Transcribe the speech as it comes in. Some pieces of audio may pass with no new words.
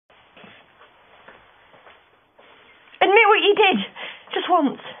he did. Just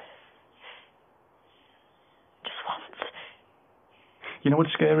once. Just once. You know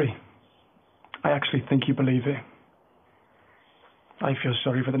what's scary? I actually think you believe it. I feel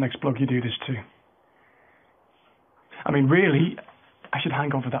sorry for the next bloke you do this to. I mean, really, I should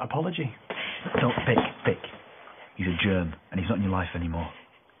hang on for that apology. Don't, Vic. He's a germ, and he's not in your life anymore.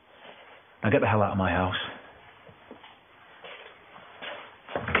 Now get the hell out of my house.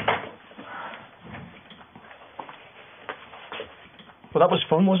 Well, that was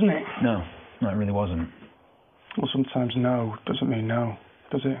fun, wasn't it? No, it really wasn't. Well, sometimes no doesn't mean no,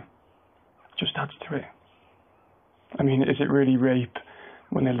 does it? Just adds to it. I mean, is it really rape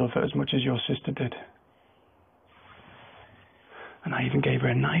when they love it as much as your sister did? And I even gave her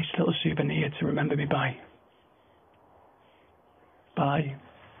a nice little souvenir to remember me by. By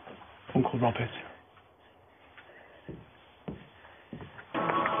Uncle Robert.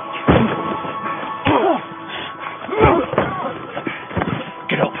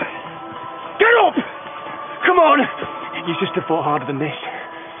 Get up! Get up! Come on! Your sister fought harder than this.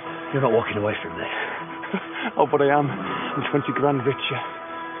 You're not walking away from this. Oh, but I am. I'm 20 grand richer.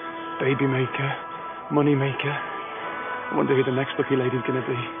 Baby maker. Money maker. I wonder who the next lucky lady's going to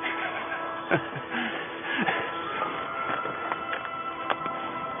be.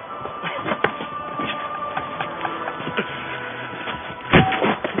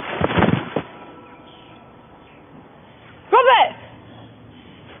 Robert!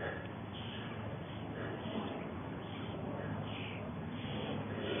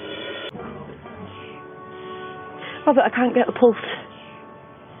 Robert, I can't get a pulse.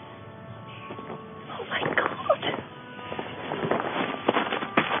 Oh my God!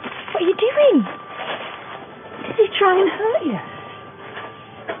 What are you doing? Did he try and hurt you?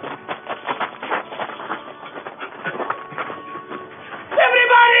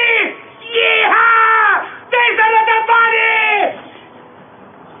 Everybody! Yeehaw! There's another body!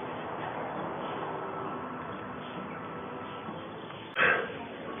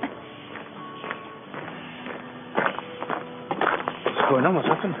 What's going on? What's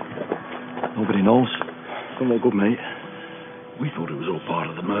happened? Nobody knows. Don't look good, mate. We thought it was all part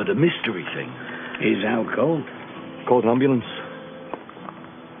of the murder mystery thing. He's out cold. Called an ambulance.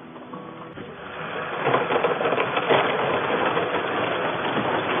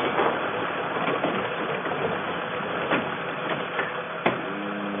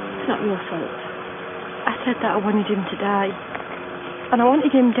 It's not your fault. I said that I wanted him to die. And I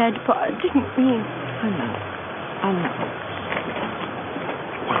wanted him dead, but I didn't mean... I know.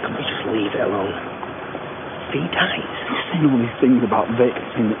 Why can't we just leave it alone? If he dies... He's saying all these things about Vic,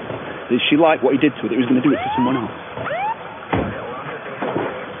 saying that she liked what he did to her, that he was going to do it to someone else.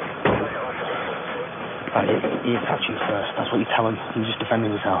 He attacked you first. That's what you tell him. He's just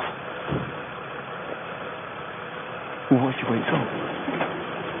defending himself. Well, what if he wakes up?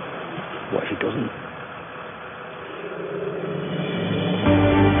 What if he doesn't?